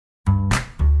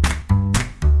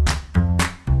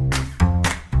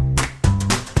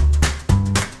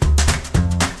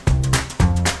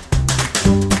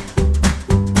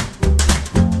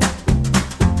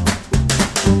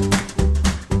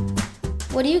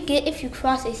get if you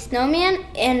cross a snowman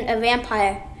and a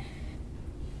vampire?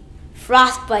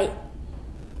 Frostbite.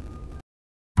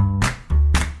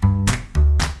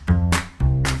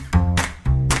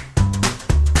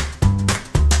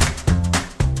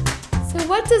 So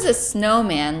what does a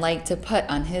snowman like to put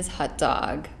on his hot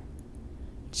dog?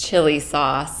 Chili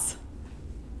sauce.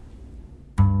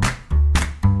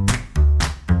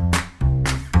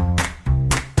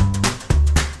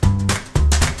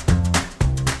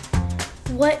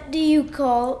 What do you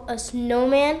call a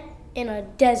snowman in a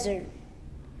desert?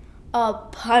 A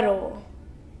puddle.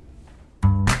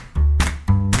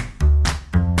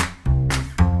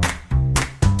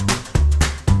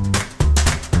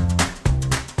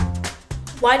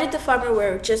 Why did the farmer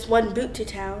wear just one boot to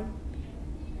town?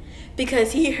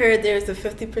 Because he heard there was a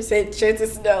 50% chance of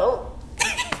snow.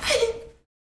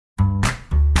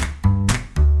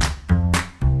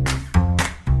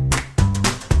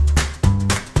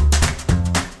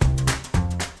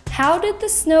 How did the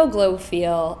snow globe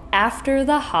feel after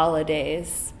the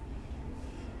holidays?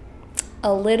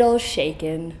 A little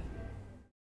shaken.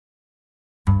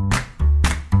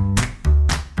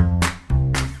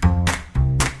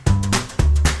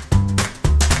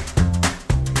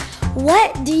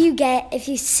 What do you get if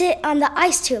you sit on the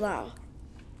ice too long?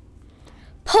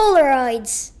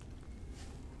 Polaroids.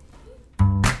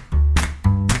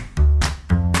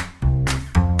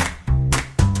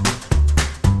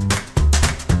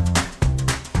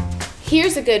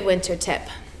 Here's a good winter tip.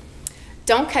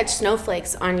 Don't catch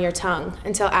snowflakes on your tongue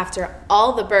until after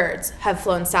all the birds have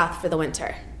flown south for the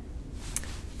winter.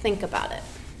 Think about it.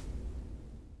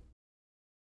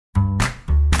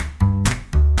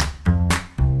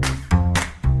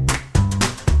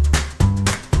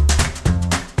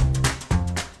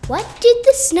 What did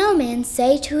the snowman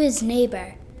say to his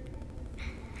neighbor?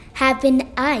 Have an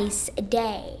ice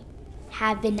day.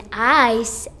 Have an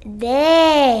ice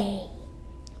day.